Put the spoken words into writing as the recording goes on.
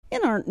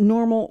In our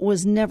Normal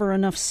Was Never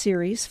Enough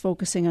series,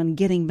 focusing on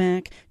getting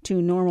back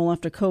to normal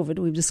after COVID,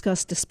 we've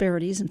discussed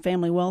disparities in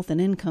family wealth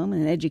and income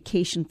and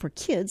education for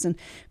kids and,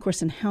 of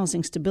course, in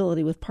housing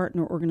stability with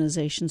partner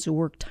organizations who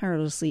work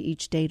tirelessly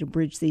each day to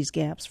bridge these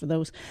gaps. For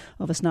those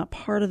of us not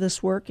part of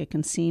this work, it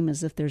can seem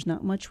as if there's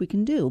not much we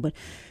can do, but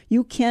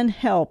you can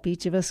help.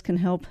 Each of us can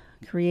help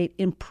create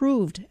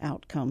improved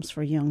outcomes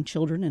for young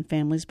children and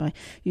families by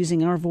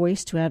using our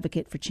voice to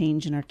advocate for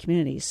change in our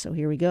communities. So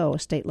here we go. A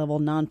state-level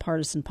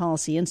nonpartisan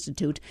policy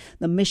institute,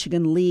 the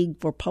Michigan League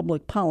for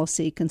Public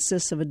Policy,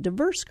 consists of a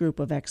diverse group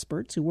of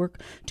experts who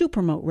work to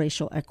promote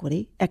racial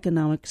equity,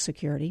 economic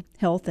security,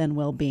 health, and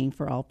well-being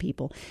for all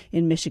people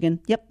in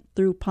Michigan.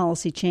 Through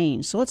policy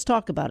change. So let's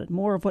talk about it.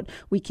 More of what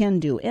we can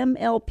do.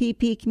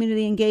 MLPP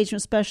Community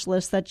Engagement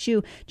Specialist, that's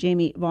you,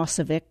 Jamie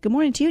Vosovic. Good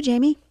morning to you,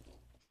 Jamie.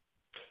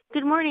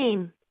 Good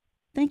morning.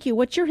 Thank you.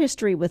 What's your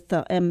history with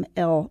the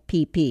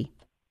MLPP?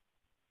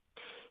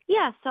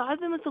 Yeah, so I've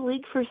been with the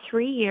League for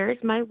 3 years.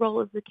 My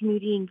role is the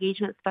Community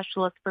Engagement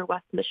Specialist for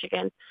West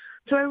Michigan.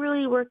 So I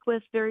really work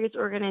with various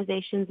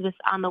organizations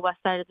on the west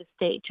side of the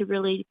state to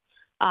really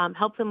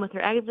help them with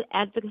their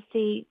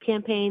advocacy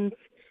campaigns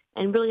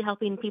and really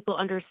helping people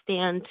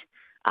understand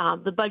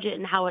the budget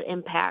and how it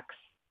impacts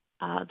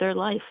their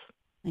life.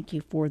 Thank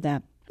you for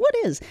that. What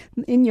is,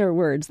 in your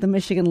words, the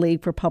Michigan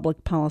League for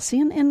Public Policy,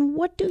 and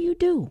what do you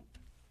do?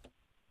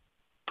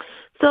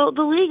 So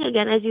the League,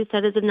 again, as you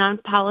said, is a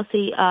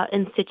non-policy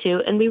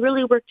institute, and we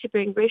really work to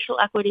bring racial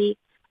equity,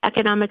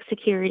 economic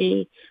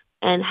security,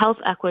 and health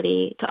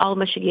equity to all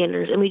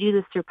Michiganders, and we do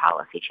this through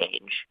policy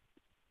change.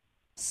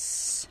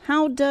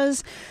 How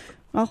does,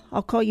 well,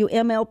 I'll call you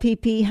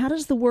MLPP, how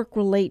does the work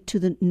relate to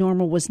the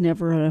Normal Was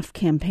Never Enough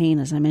campaign,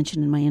 as I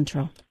mentioned in my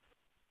intro?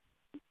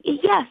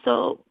 Yeah,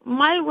 so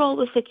my role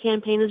with the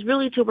campaign is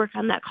really to work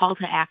on that call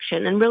to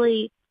action and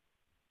really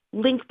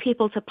link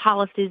people to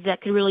policies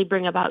that can really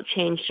bring about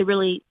change, to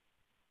really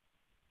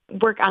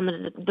work on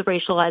the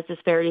racialized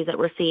disparities that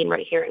we're seeing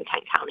right here in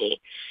Kent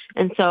County.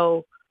 And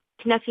so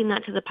connecting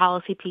that to the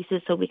policy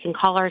pieces so we can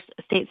call our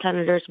state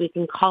senators, we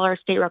can call our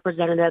state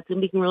representatives, and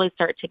we can really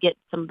start to get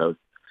some of those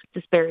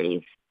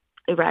disparities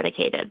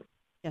eradicated.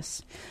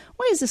 Yes.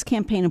 Why is this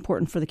campaign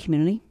important for the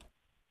community?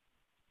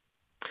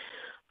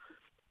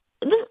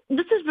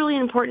 This is really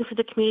important for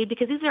the community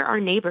because these are our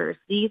neighbors.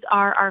 These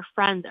are our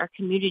friends, our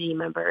community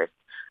members.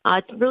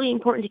 It's really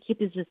important to keep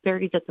these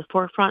disparities at the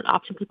forefront.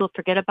 Often people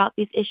forget about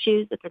these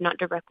issues if they're not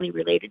directly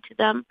related to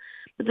them.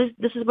 But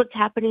this is what's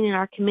happening in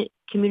our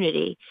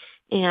community.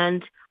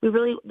 And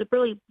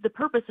the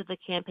purpose of the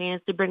campaign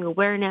is to bring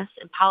awareness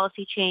and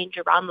policy change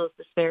around those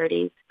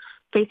disparities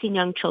facing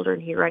young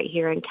children right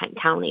here in Kent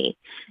County.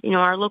 You know,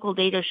 our local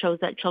data shows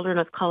that children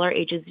of color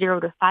ages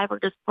 0 to 5 are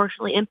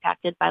disproportionately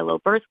impacted by low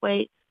birth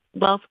weight,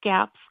 wealth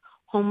gaps,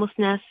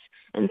 homelessness,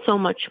 and so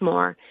much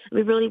more.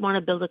 We really want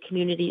to build a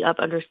community of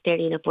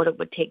understanding of what it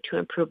would take to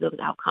improve those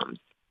outcomes,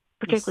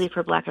 particularly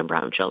for Black and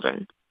brown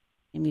children.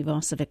 Amy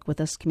Vosovic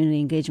with us, Community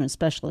Engagement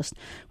Specialist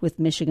with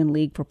Michigan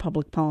League for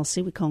Public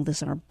Policy. We call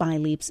this our By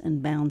Leaps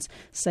and Bounds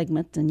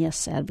segment. And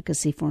yes,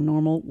 advocacy for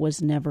normal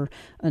was never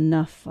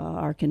enough,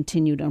 our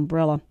continued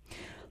umbrella.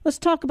 Let's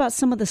talk about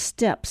some of the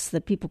steps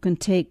that people can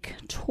take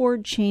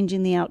toward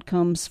changing the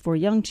outcomes for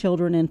young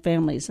children and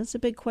families. That's a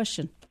big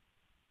question.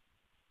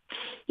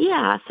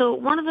 Yeah, so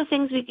one of the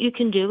things you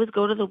can do is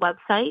go to the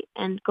website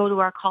and go to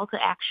our call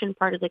to action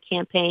part of the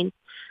campaign.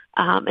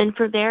 And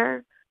for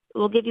there,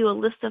 we'll give you a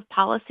list of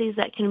policies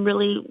that can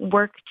really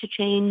work to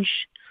change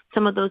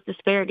some of those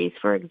disparities.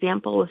 For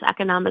example, with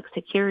economic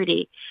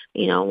security,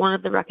 you know, one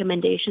of the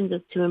recommendations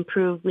is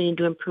we need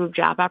to improve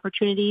job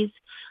opportunities,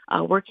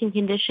 working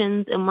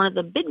conditions, and one of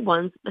the big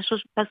ones,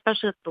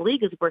 especially that the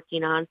League is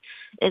working on,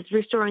 is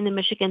restoring the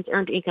Michigan's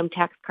earned income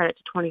tax credit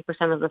to 20%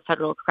 of the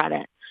federal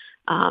credit.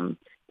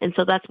 And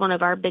so that's one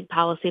of our big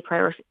policy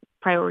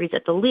priorities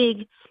at the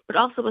League, but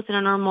also within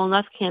our Normal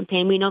Enough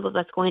campaign, we know that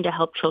that's going to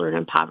help children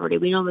in poverty.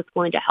 We know that's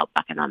going to help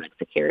economic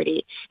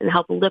security and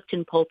help lift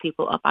and pull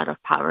people up out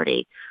of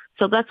poverty.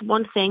 So that's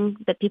one thing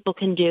that people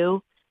can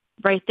do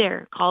right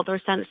there. Call their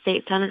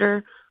state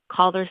senator,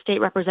 call their state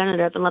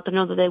representative, and let them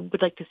know that they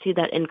would like to see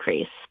that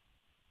increase.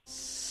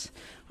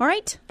 All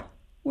right.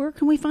 Where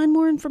can we find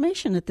more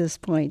information at this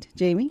point,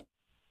 Jamie?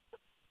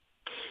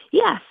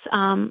 Yes.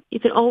 You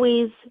can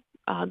always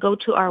go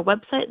to our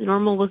website,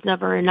 Normal Was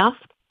Never Enough.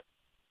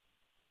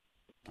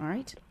 All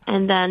right.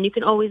 And then you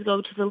can always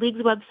go to the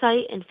League's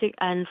website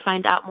and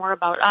find out more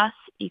about us.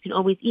 You can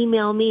always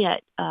email me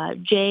at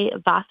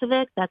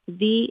jvosovic, that's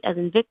V as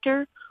in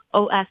Victor,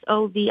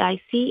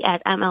 OSOVIC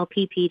at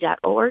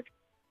mlpp.org.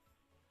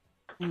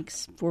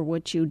 Thanks for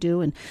what you do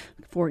and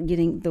for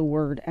getting the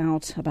word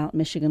out about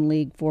Michigan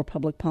League for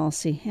Public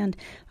Policy and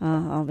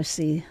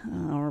obviously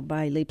our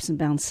By Leaps and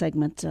Bounds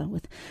segment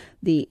with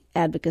the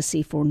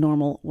advocacy for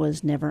normal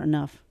was never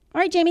enough.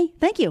 All right, Jamie,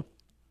 thank you.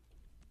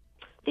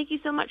 Thank you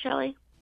so much, Shelley.